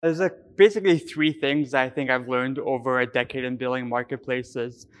There's basically three things I think I've learned over a decade in building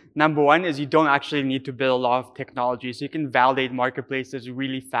marketplaces. Number one is you don't actually need to build a lot of technology. So you can validate marketplaces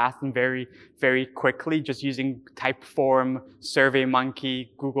really fast and very, very quickly just using Typeform, SurveyMonkey,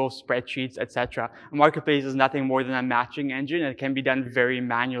 Google Spreadsheets, etc. A marketplace is nothing more than a matching engine, and it can be done very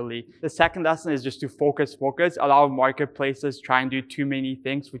manually. The second lesson is just to focus. A lot of marketplaces try and do too many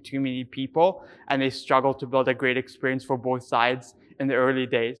things for too many people, and they struggle to build a great experience for both sides in the early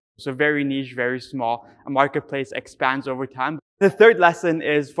days. So very niche, very small. A marketplace expands over time. The third lesson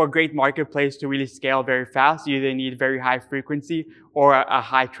is for a great marketplace to really scale very fast, you either need very high frequency or a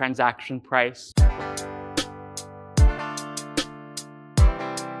high transaction price.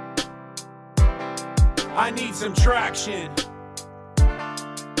 I need some traction.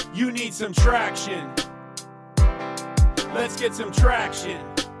 You need some traction. Let's get some traction.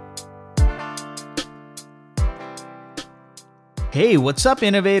 Hey, what's up,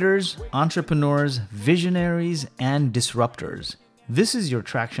 innovators, entrepreneurs, visionaries, and disruptors? This is your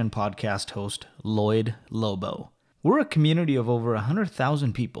Traction Podcast host, Lloyd Lobo. We're a community of over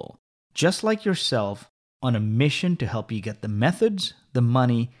 100,000 people, just like yourself, on a mission to help you get the methods, the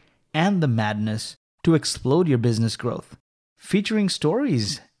money, and the madness to explode your business growth. Featuring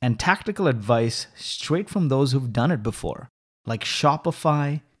stories and tactical advice straight from those who've done it before, like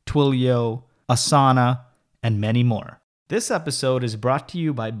Shopify, Twilio, Asana, and many more. This episode is brought to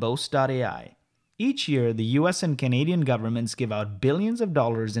you by Boast.ai. Each year, the US and Canadian governments give out billions of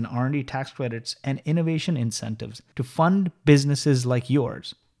dollars in R&D tax credits and innovation incentives to fund businesses like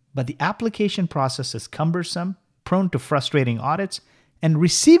yours. But the application process is cumbersome, prone to frustrating audits, and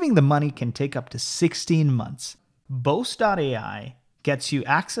receiving the money can take up to 16 months. Boast.ai gets you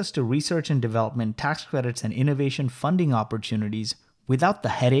access to research and development tax credits and innovation funding opportunities without the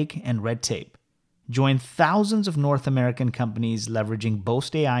headache and red tape. Join thousands of North American companies leveraging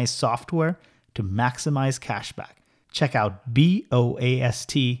Boast.ai software to maximize cashback. Check out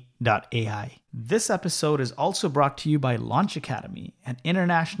boast.ai. This episode is also brought to you by Launch Academy, an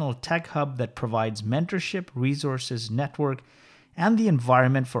international tech hub that provides mentorship, resources, network, and the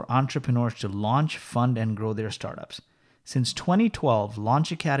environment for entrepreneurs to launch, fund, and grow their startups. Since 2012,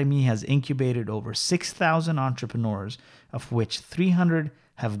 Launch Academy has incubated over 6,000 entrepreneurs, of which 300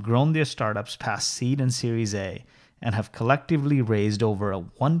 have grown their startups past seed and Series A and have collectively raised over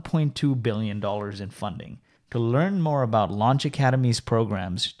 $1.2 billion in funding. To learn more about Launch Academy's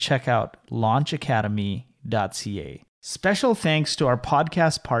programs, check out launchacademy.ca. Special thanks to our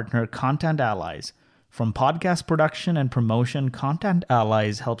podcast partner, Content Allies. From podcast production and promotion, Content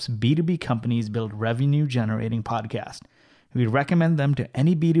Allies helps B2B companies build revenue-generating podcasts. We recommend them to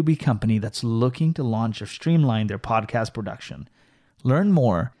any B2B company that's looking to launch or streamline their podcast production. Learn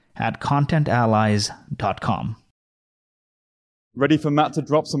more at contentallies.com. Ready for Matt to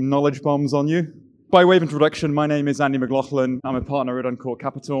drop some knowledge bombs on you? By way of introduction, my name is Andy McLaughlin. I'm a partner at Uncourt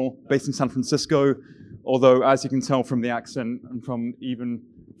Capital, based in San Francisco, although as you can tell from the accent, I'm from even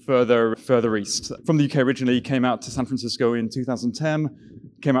further east. From the UK originally, came out to San Francisco in 2010,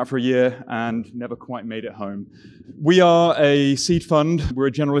 came out for a year and never quite made it home. We are a seed fund. We're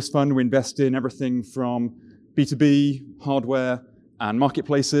a generalist fund. We invest in everything from B2B, hardware, and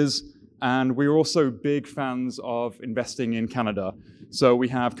marketplaces. And we're also big fans of investing in Canada. So we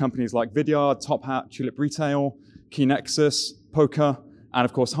have companies like Vidyard, Top Hat, Tulip Retail, KeyNexus, Poker, and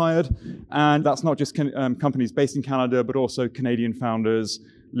of course Hired. And that's not just companies based in Canada, but also Canadian founders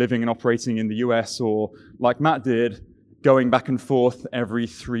living and operating in the US, or like Matt did, going back and forth every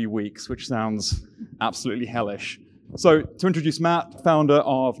 3 weeks, which sounds absolutely hellish. So to introduce Matt, founder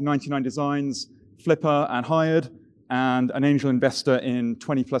of 99 Designs, Flipper, and Hired, and an angel investor in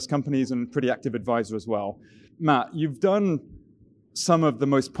 20 plus companies and pretty active advisor as well. Matt, you've done some of the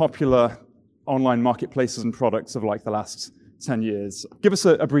most popular online marketplaces and products of like the last 10 years. Give us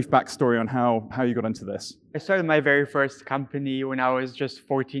a brief backstory on how you got into this. I started my very first company when I was just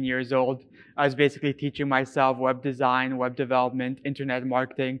 14 years old. I was basically teaching myself web design, web development, internet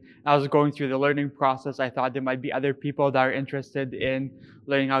marketing. I was going through the learning process. I thought there might be other people that are interested in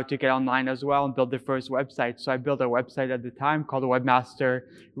learning how to get online as well and build their first website. So I built a website at the time called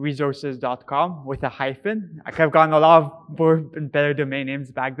webmasterresources.com with a hyphen. I could have gotten a lot of more and better domain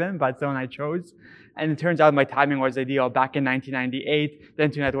names back then, but it's the one I chose. And it turns out my timing was ideal. Back in 1998, the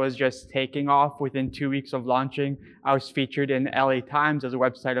internet was just taking off. Within 2 weeks of launching, I was featured in LA Times as a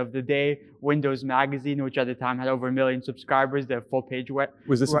website of the day, Windows Magazine, which at the time had over 1 million subscribers, their full-page web.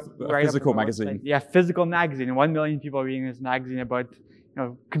 Was this a physical magazine? Yeah, physical magazine. 1 million people reading this magazine about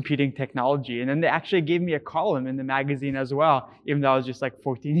computing technology. And then they actually gave me a column in the magazine as well, even though I was just like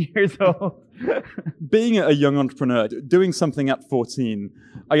 14 years old. Being a young entrepreneur, doing something at 14,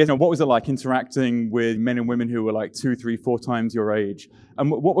 I guess, what was it like interacting with men and women who were like 2, 3, 4 times your age?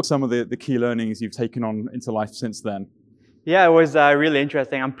 And what were some of the key learnings you've taken on into life since then? Yeah, it was really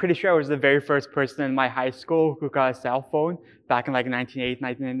interesting. I'm pretty sure I was the very first person in my high school who got a cell phone back in like 1998,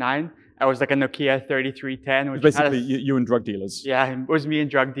 1999. I was like a Nokia 3310. Which basically, you and drug dealers. Yeah, it was me and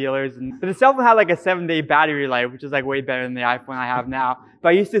drug dealers. But the cell phone had like a 7-day battery life, which is like way better than the iPhone I have now. But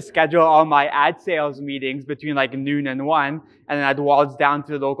I used to schedule all my ad sales meetings between like noon and 1. And then I'd waltz down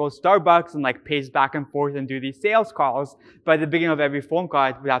to the local Starbucks and like pace back and forth and do these sales calls. But at the beginning of every phone call,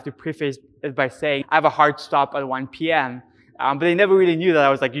 I would have to preface it by saying, I have a hard stop at 1 p.m. But they never really knew that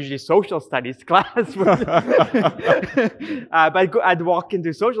I was like usually social studies class. But I'd walk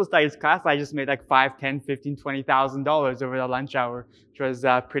into social studies class. I just made like $5, $10, $15, $20,000 over the lunch hour, which was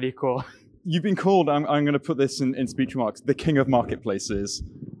pretty cool. You've been called, I'm going to put this in speech marks, the king of marketplaces.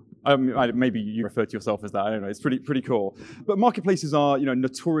 Maybe you refer to yourself as that. I don't know. It's pretty cool. But marketplaces are,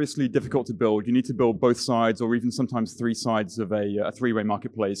 notoriously difficult to build. You need to build both sides, or even sometimes 3 sides of a 3-way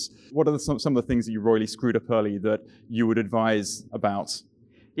marketplace. What are some of the things that you royally screwed up early that you would advise about?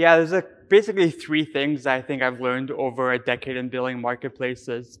 Yeah, there's basically 3 things I think I've learned over a decade in building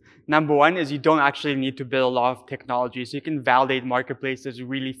marketplaces. Number 1 is you don't actually need to build a lot of technology. So you can validate marketplaces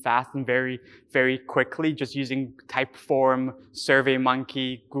really fast and very, very quickly just using Typeform,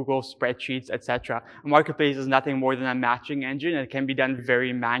 SurveyMonkey, Google Spreadsheets, etc. A marketplace is nothing more than a matching engine, and it can be done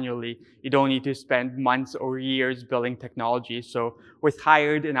very manually. You don't need to spend months or years building technology. So with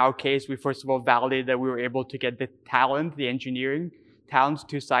Hired, in our case, we first of all validated that we were able to get the talent, the engineering talent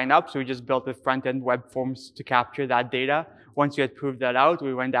to sign up. So we just built the front-end web forms to capture that data. Once we had proved that out,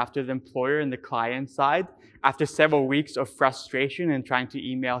 we went after the employer and the client side. After several weeks of frustration and trying to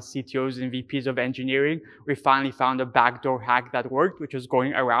email CTOs and VPs of engineering, we finally found a backdoor hack that worked, which was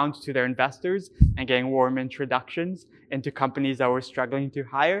going around to their investors and getting warm introductions into companies that were struggling to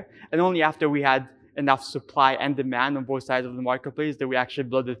hire. And only after we had enough supply and demand on both sides of the marketplace that we actually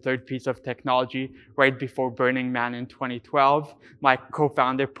built the 3rd piece of technology right before Burning Man in 2012. My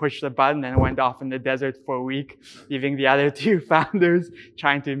co-founder pushed the button and went off in the desert for a week, leaving the other 2 founders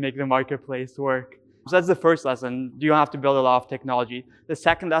trying to make the marketplace work. So that's the first lesson. You don't have to build a lot of technology. The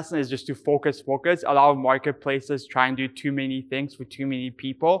second lesson is just to focus. A lot of marketplaces try and do too many things for too many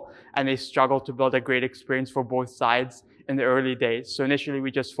people, and they struggle to build a great experience for both sides in the early days. So initially,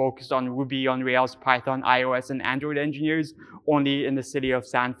 we just focused on Ruby on Rails, Python, iOS, and Android engineers only in the city of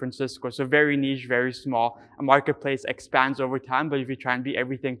San Francisco. So very niche, very small. A marketplace expands over time, but if you try and be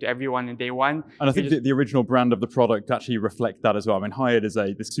everything to everyone in day one. And I think the original brand of the product actually reflects that as well. I mean, Hired is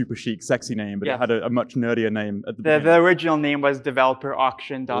this super chic, sexy name, but It had a much nerdier name at the beginning. The original name was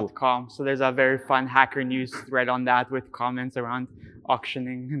developerauction.com. So there's a very fun Hacker News thread on that with comments around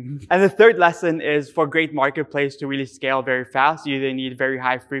auctioning. And the third lesson is for a great marketplace to really scale very fast, you either need very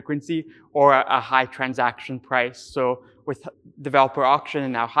high frequency or a high transaction price. So with Developer Auction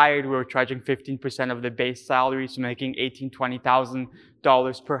and now Hired, we were charging 15% of the base salary, so making $18,000,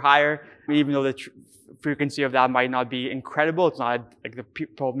 $20,000 per hire. Even though the frequency of that might not be incredible, it's not like the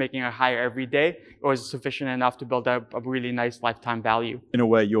people making a hire every day, it was sufficient enough to build up a really nice lifetime value. In a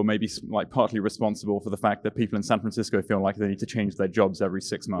way, you're maybe like partly responsible for the fact that people in San Francisco feel like they need to change their jobs every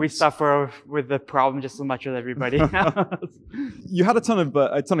 6 months. We suffer with the problem just as much as everybody else. You had a ton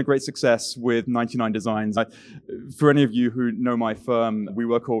of great success with 99 Designs. For any of you who know my firm, we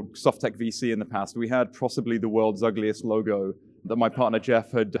were called Softtech VC in the past. We had possibly the world's ugliest logo that my partner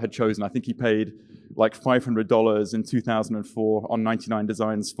Jeff had chosen. I think he paid like $500 in 2004 on 99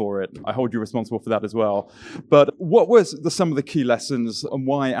 Designs for it. I hold you responsible for that as well. But what was some of the key lessons, and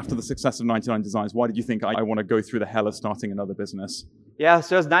why, after the success of 99 Designs, why did you think I want to go through the hell of starting another business? Yeah,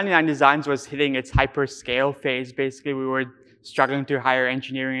 so as 99 Designs was hitting its hyper scale phase, basically we were struggling to hire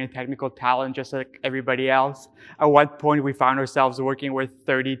engineering and technical talent just like everybody else. At one point, we found ourselves working with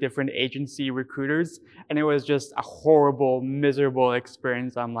 30 different agency recruiters, and it was just a horrible, miserable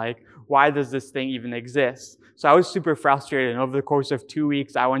experience. I'm like, why does this thing even exist? So I was super frustrated, and over the course of 2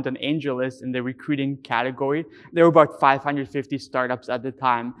 weeks, I went on AngelList in the recruiting category. There were about 550 startups at the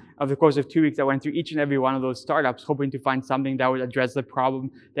time. Over the course of 2 weeks, I went through each and every one of those startups, hoping to find something that would address the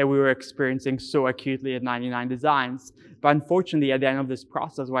problem that we were experiencing so acutely at 99 Designs. But unfortunately, at the end of this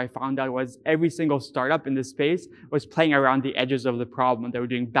process, what I found out was every single startup in this space was playing around the edges of the problem. They were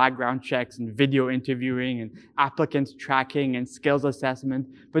doing background checks and video interviewing and applicant tracking and skills assessment,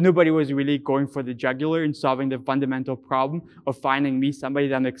 but nobody was really going for the jugular and solving the fundamental problem of finding me somebody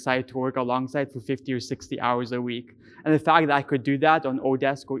that I'm excited to work alongside for 50 or 60 hours a week. And the fact that I could do that on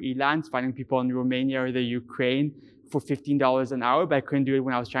Odesk or Elance, finding people in Romania or the Ukraine for $15 an hour, but I couldn't do it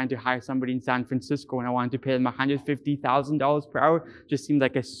when I was trying to hire somebody in San Francisco and I wanted to pay them $150,000 per hour, just seemed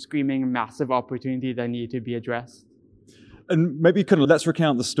like a screaming massive opportunity that needed to be addressed. And maybe let's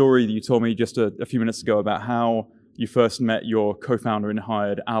recount the story that you told me just a few minutes ago about how you first met your co-founder and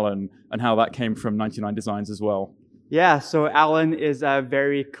hired Alan, and how that came from 99 Designs as well. Yeah, so Alan is a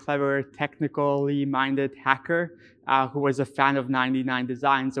very clever, technically minded hacker who was a fan of 99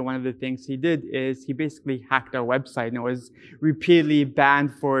 Designs. And one of the things he did is he basically hacked our website and was repeatedly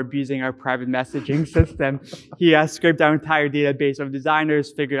banned for abusing our private messaging system. He scraped our entire database of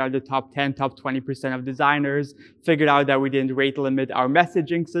designers, figured out the top 10, top 20% of designers, figured out that we didn't rate limit our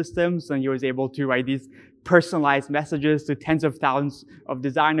messaging systems, and he was able to write these personalized messages to tens of thousands of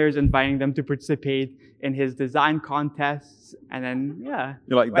designers, inviting them to participate in his design contests. And then, yeah.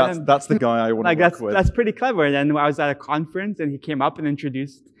 You're like, that's the guy I want to work with. That's pretty clever. And then I was at a conference and he came up and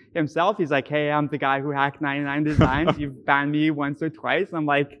introduced himself. He's like, hey, I'm the guy who hacked 99 Designs. You've banned me once or twice. I'm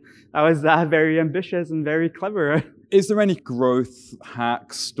like, that was very ambitious and very clever. Is there any growth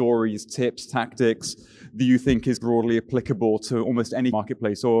hacks, stories, tips, tactics that you think is broadly applicable to almost any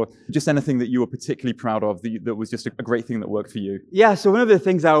marketplace, or just anything that you were particularly proud of that was just a great thing that worked for you? Yeah, so one of the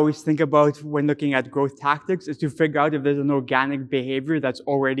things I always think about when looking at growth tactics is to figure out if there's an organic behavior that's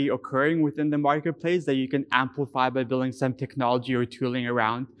already occurring within the marketplace that you can amplify by building some technology or tooling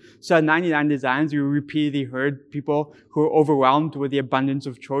around. So at 99 Designs, we repeatedly heard people who were overwhelmed with the abundance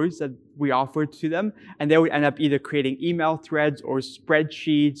of choice that we offered to them, and they would end up either creating email threads or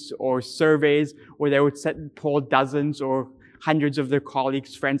spreadsheets or surveys, or they would poll dozens or hundreds of their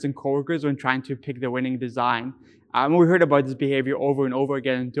colleagues, friends, and coworkers when trying to pick the winning design. We heard about this behavior over and over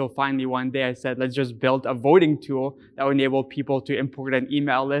again until finally one day I said, let's just build a voting tool that would enable people to import an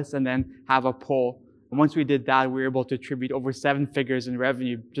email list and then have a poll. And once we did that, we were able to attribute over 7 figures in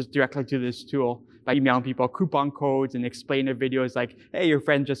revenue just directly to this tool by emailing people coupon codes and explainer videos like, hey, your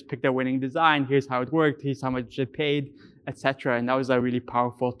friend just picked a winning design. Here's how it worked. Here's how much it paid, etc. And that was a really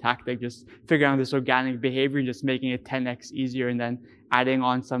powerful tactic, just figuring out this organic behavior and just making it 10x easier, and then adding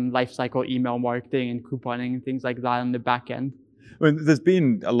on some lifecycle email marketing and couponing and things like that on the back end. Well, there's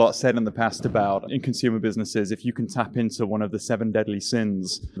been a lot said in the past about, in consumer businesses, if you can tap into one of the 7 deadly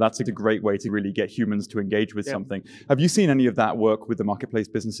sins, that's a great way to really get humans to engage with something. Have you seen any of that work with the marketplace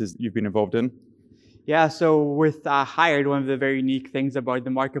businesses that you've been involved in? Yeah, so with Hired, one of the very unique things about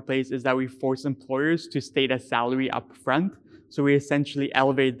the marketplace is that we force employers to state a salary up front. So we essentially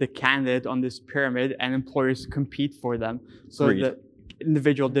elevate the candidate on this pyramid and employers compete for them. So the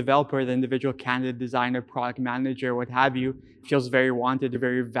individual developer, the individual candidate, designer, product manager, what have you, feels very wanted,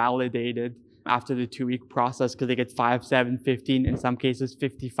 very validated after the 2-week process, because they get 5, 7, 15, in some cases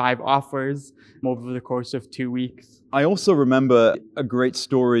 55 offers over the course of 2 weeks. I also remember a great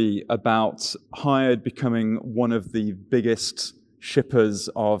story about Hired becoming one of the biggest shippers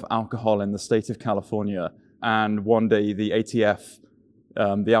of alcohol in the state of California. And one day the ATF,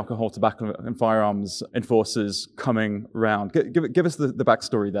 the Alcohol, Tobacco and Firearms enforcers, coming around. Give us the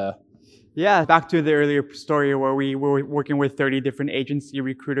backstory there. Yeah, back to the earlier story where we were working with 30 different agency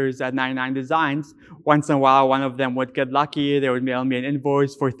recruiters at 99 Designs. Once in a while, one of them would get lucky. They would mail me an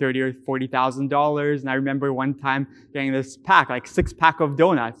invoice for $30,000 or $40,000. And I remember one time getting this pack, like 6-pack of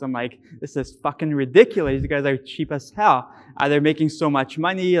donuts. I'm like, this is fucking ridiculous. You guys are cheap as hell. They're making so much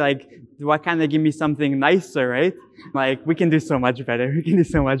money. Like, why can't they give me something nicer, right? Like, we can do so much better. We can do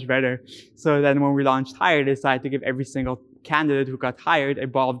so much better. So then when we launched Hired, I decided to give every single candidate who got hired a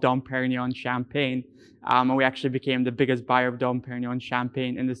bottle of Dom Perignon champagne. And we actually became the biggest buyer of Dom Perignon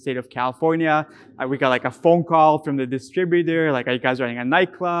champagne in the state of California. We got like a phone call from the distributor, like, are you guys running a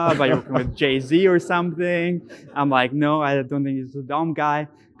nightclub? Are you working with Jay-Z or something? I'm like, no, I don't think he's a Dom guy.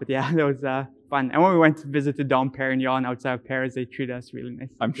 But yeah, that was fun. And when we went to visit the Dom Perignon outside of Paris, they treated us really nice.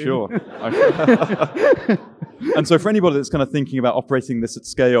 I'm sure. And so for anybody that's kind of thinking about operating this at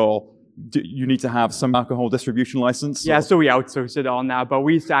scale, you need to have some alcohol distribution license? Yeah, so we outsource it all now. But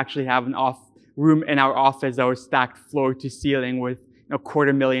we used to actually have an room in our office that was stacked floor to ceiling with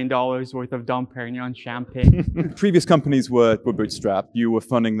 $250,000 worth of Dom Perignon champagne. Previous companies were bootstrapped. You were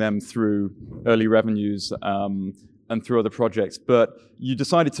funding them through early revenues and through other projects. But you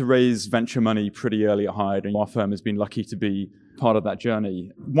decided to raise venture money pretty early at Hired, and our firm has been lucky to be part of that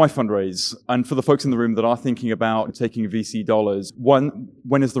journey. Why fundraise? And for the folks in the room that are thinking about taking VC dollars, when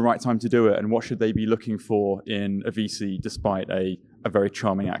is the right time to do it? And what should they be looking for in a VC despite a very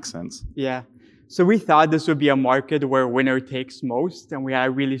charming accent? Yeah. So we thought this would be a market where winner takes most. And we had a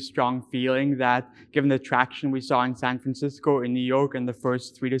really strong feeling that given the traction we saw in San Francisco, in New York, in the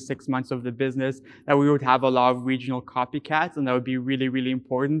first 3 to 6 months of the business, that we would have a lot of regional copycats. And that would be really, really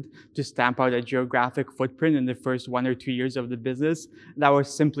important to stamp out a geographic footprint in the first 1 or 2 years of the business. That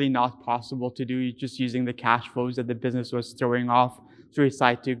was simply not possible to do just using the cash flows that the business was throwing off. So we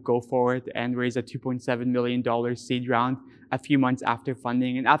decided to go for it and raise a $2.7 million seed round a few months after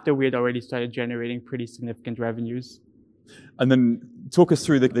funding and after we had already started generating pretty significant revenues. And then talk us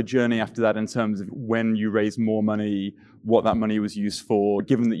through the journey after that in terms of when you raised more money, what that money was used for,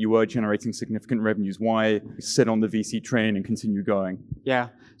 given that you were generating significant revenues, why sit on the VC train and continue going? Yeah.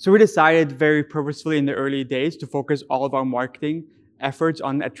 So we decided very purposefully in the early days to focus all of our marketing efforts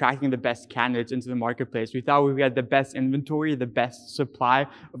on attracting the best candidates into the marketplace. We thought we had the best inventory, the best supply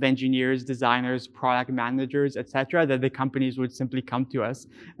of engineers, designers, product managers, etc., that the companies would simply come to us.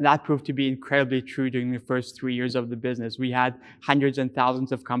 And that proved to be incredibly true during the first 3 years of the business. We had hundreds and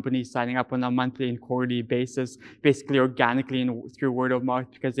thousands of companies signing up on a monthly and quarterly basis, basically organically and through word of mouth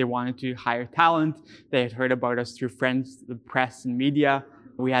because they wanted to hire talent. They had heard about us through friends, the press, and media.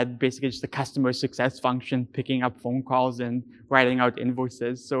 We had basically just a customer success function, picking up phone calls and writing out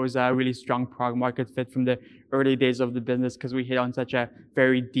invoices. So it was a really strong product market fit from the early days of the business because we hit on such a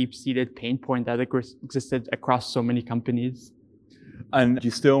very deep-seated pain point that existed across so many companies. And do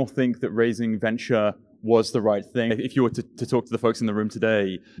you still think that raising venture was the right thing? If you were to talk to the folks in the room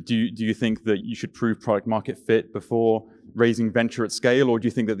today, do you think that you should prove product market fit before raising venture at scale? Or do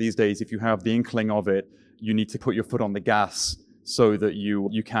you think that these days, if you have the inkling of it, you need to put your foot on the gas so that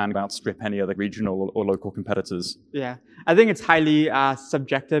you can outstrip any other regional or local competitors? Yeah, I think it's highly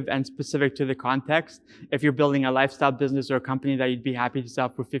subjective and specific to the context. If you're building a lifestyle business or a company that you'd be happy to sell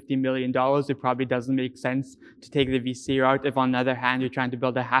for $50 million, it probably doesn't make sense to take the VC route. If on the other hand, you're trying to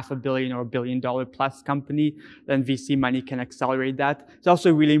build a $500 million or $1 billion plus company, then VC money can accelerate that. It's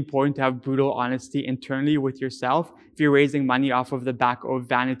also really important to have brutal honesty internally with yourself. If you're raising money off of the back of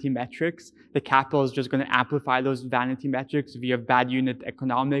vanity metrics, the capital is just going to amplify those vanity metrics. If you have bad unit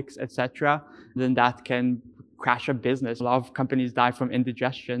economics, etc., then that can crash a business. A lot of companies die from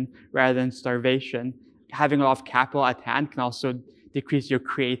indigestion rather than starvation. Having a lot of capital at hand can also decrease your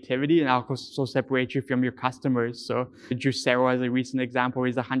creativity and also separate you from your customers. So Juicero, as a recent example,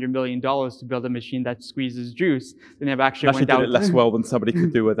 raised $100 million to build a machine that squeezes juice. They never actually went out. Did it less well than somebody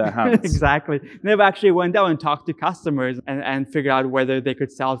could do with their hands. Exactly. They never actually went out and talked to customers and figured out whether they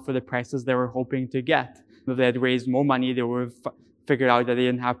could sell it for the prices they were hoping to get. If they had raised more money, they would have figured out that they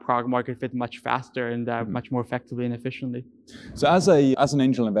didn't have product market fit much faster and much more effectively and efficiently. So as an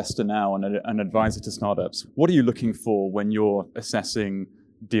angel investor now and an advisor to startups, what are you looking for when you're assessing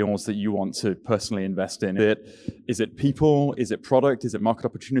deals that you want to personally invest in? Is it people? Is it product? Is it market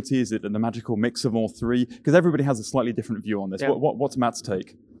opportunity? Is it the magical mix of all three? Because everybody has a slightly different view on this. Yeah. What's Matt's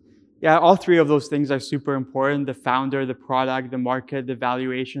take? Yeah, all three of those things are super important. The founder, the product, the market, the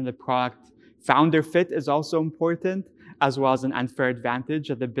valuation, the product. Founder fit is also important, as well as an unfair advantage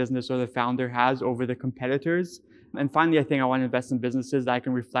that the business or the founder has over the competitors. And finally, I think I want to invest in businesses that I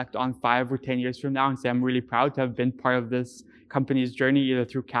can reflect on 5 or 10 years from now and say, I'm really proud to have been part of this company's journey, either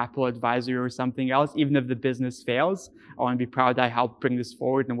through capital advisory or something else. Even if the business fails, I want to be proud that I helped bring this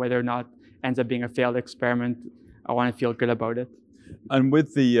forward, and whether or not it ends up being a failed experiment, I want to feel good about it. And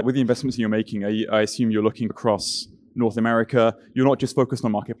with the investments you're making, I assume you're looking across North America. You're not just focused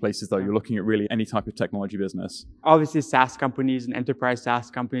on marketplaces, though. You're looking at really any type of technology business. Obviously, SaaS companies and enterprise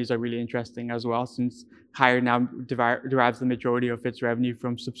SaaS companies are really interesting as well, since Hired now derives the majority of its revenue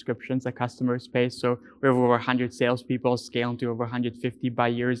from subscriptions that customers pay. So we have over 100 salespeople, scaling to over 150 by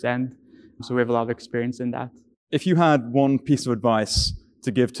year's end. So we have a lot of experience in that. If you had one piece of advice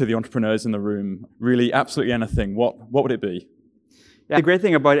to give to the entrepreneurs in the room, really absolutely anything, what would it be? Yeah, the great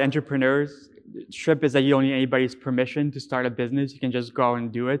thing about entrepreneurship is that you don't need anybody's permission to start a business. You can just go out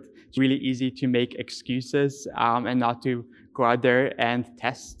and do it. It's really easy to make excuses and not to go out there and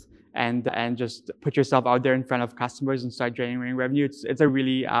test and just put yourself out there in front of customers and start generating revenue. It's a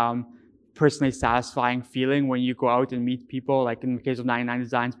really personally satisfying feeling when you go out and meet people, like in the case of 99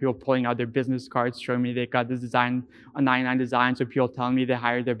 Designs, people pulling out their business cards, showing me they got this design on 99 Designs, or people telling me they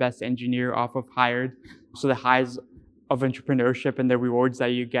hired their best engineer off of Hired. So the highs of entrepreneurship and the rewards that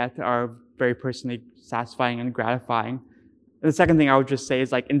you get are very personally satisfying and gratifying. And the second thing I would just say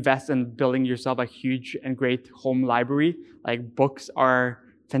is invest in building yourself a huge and great home library. Books are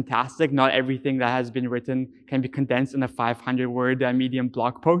fantastic. Not everything that has been written can be condensed in a 500-word Medium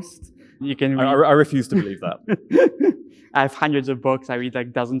blog post. You can read. I refuse to believe that. I have hundreds of books. I read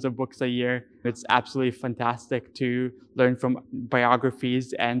like dozens of books a year. It's absolutely fantastic to learn from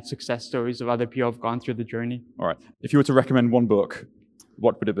biographies and success stories of other people who have gone through the journey. All right. If you were to recommend one book,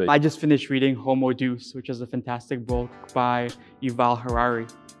 what would it be? I just finished reading Homo Deus, which is a fantastic book by Yuval Harari.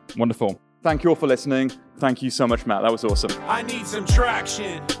 Wonderful. Thank you all for listening. Thank you so much, Matt. That was awesome. I need some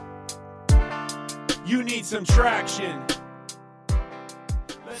traction. You need some traction.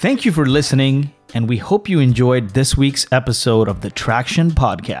 Thank you for listening, and we hope you enjoyed this week's episode of the Traction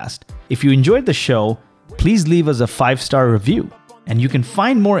Podcast. If you enjoyed the show, please leave us a 5-star review. And you can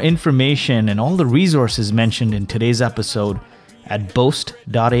find more information and all the resources mentioned in today's episode at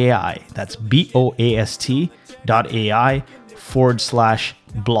boast.ai. That's BOAST.ai/blog.